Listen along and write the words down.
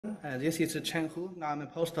This is Chen Hu. Now I'm a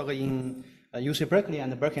postdoc in UC Berkeley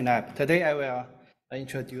and the Berkeley Lab. Today I will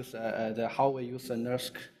introduce how we use the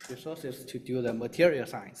NERSC resources to do the material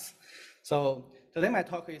science. So today my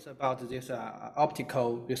talk is about this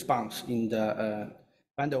optical response in the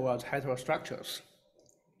van der Waals heterostructures.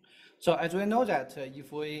 So as we know that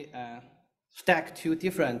if we stack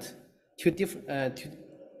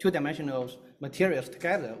two-dimensional materials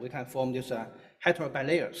together, we can form these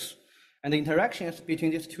heterobilayers. And the interactions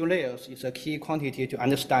between these two layers is a key quantity to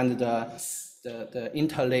understand the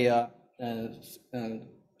interlayer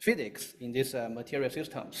physics in these material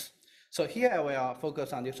systems. So here I will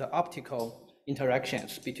focus on these optical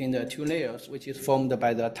interactions between the two layers, which is formed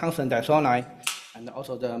by the tungsten disolide and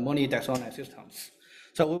also the monodisolide systems.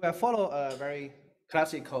 So we will follow a very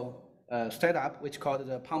classical setup, which is called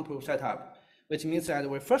the pump-proof setup, which means that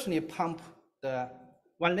we firstly pump the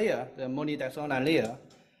one layer, the monodisolide layer,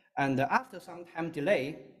 and after some time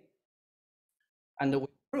delay, and we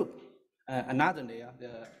probe another layer,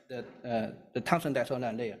 the tungsten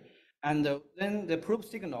disolide layer. And then the probe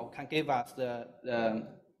signal can give us the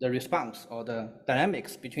response or the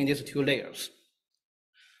dynamics between these two layers.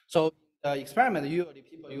 So the experiment, usually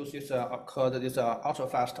people use this called this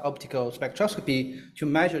ultrafast optical spectroscopy to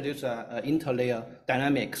measure this interlayer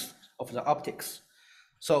dynamics of the optics.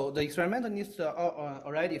 So the experimentalists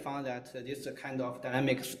already found that this kind of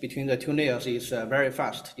dynamics between the two layers is very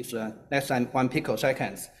fast. It's less than 1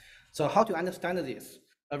 picosecond. So how to understand this?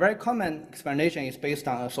 A very common explanation is based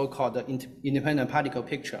on a so-called independent particle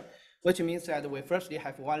picture, which means that we firstly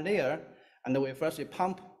have one layer, and we firstly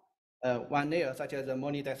pump one layer, such as the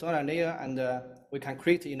monodisolide layer, and we can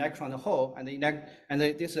create electron hole, and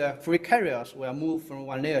these free carriers will move from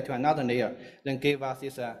one layer to another layer, then give us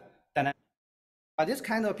this dynamic. But this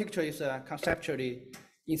kind of picture is conceptually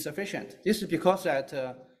insufficient. This is because that,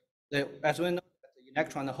 as we know, the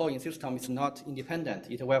electron hole in system is not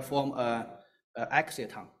independent. It will form an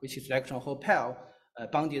exciton, which is electron hole pair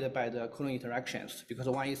bounded by the Coulomb interactions, because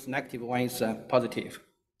one is negative, one is positive.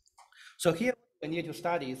 So here we need to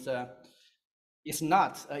study is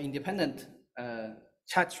not an independent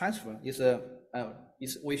charge transfer. We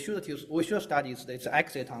should study this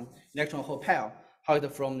exciton electron hole pair, how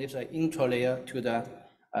it from this intralayer to the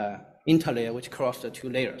interlayer, which cross the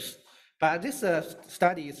two layers. But this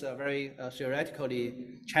study is very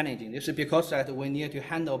theoretically challenging. This is because that we need to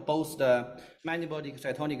handle both the many-body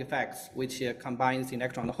excitonic effects, which combines the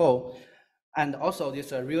electron hole, and also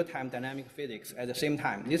this real-time dynamic physics at the same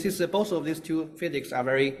time. This is both of these two physics are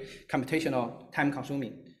very computational,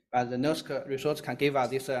 time-consuming. But the NERSC resource can give us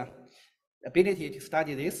this ability to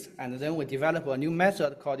study this, and then we develop a new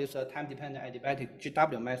method called this time-dependent adiabatic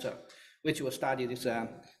GW method, which will study this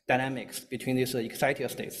dynamics between these excited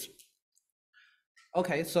states.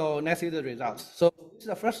 Okay, so let's see the results. So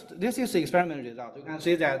this is the experiment result. You can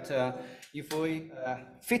see that if we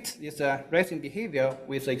fit this racing behavior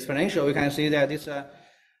with the exponential, we can see that this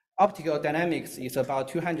optical dynamics is about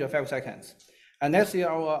 205 seconds. And let's see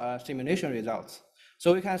our simulation results.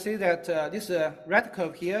 So we can see that this red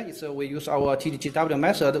curve here is we use our TDGW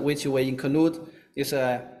method, which we include this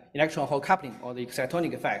electron hole coupling or the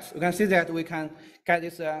excitonic effects. We can see that we can get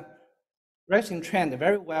this racing trend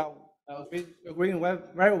very well, agreeing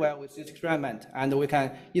very well with this experiment, and we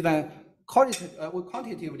can even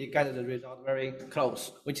quantitatively get the result very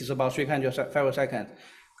close, which is about 305 seconds.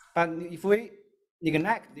 But if we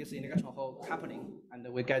neglect this electron hole coupling,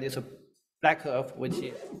 and we get this black curve, which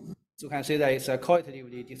is, so you can see that it's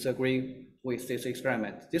qualitatively disagree with this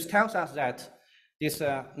experiment. This tells us that this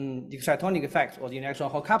the excitonic effect or the electron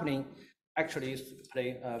hole coupling actually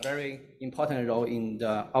play a very important role in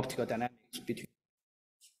the optical dynamics between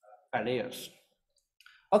layers.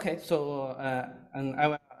 Okay, so and I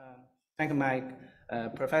will thank my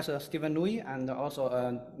Professor Stephen Lui and also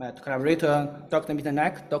my collaborator, Dr.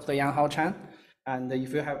 Mitternack, Dr. Yang Hao Chan. And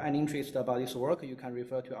if you have any interest about this work, you can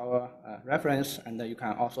refer to our reference, and you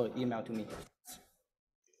can also email to me.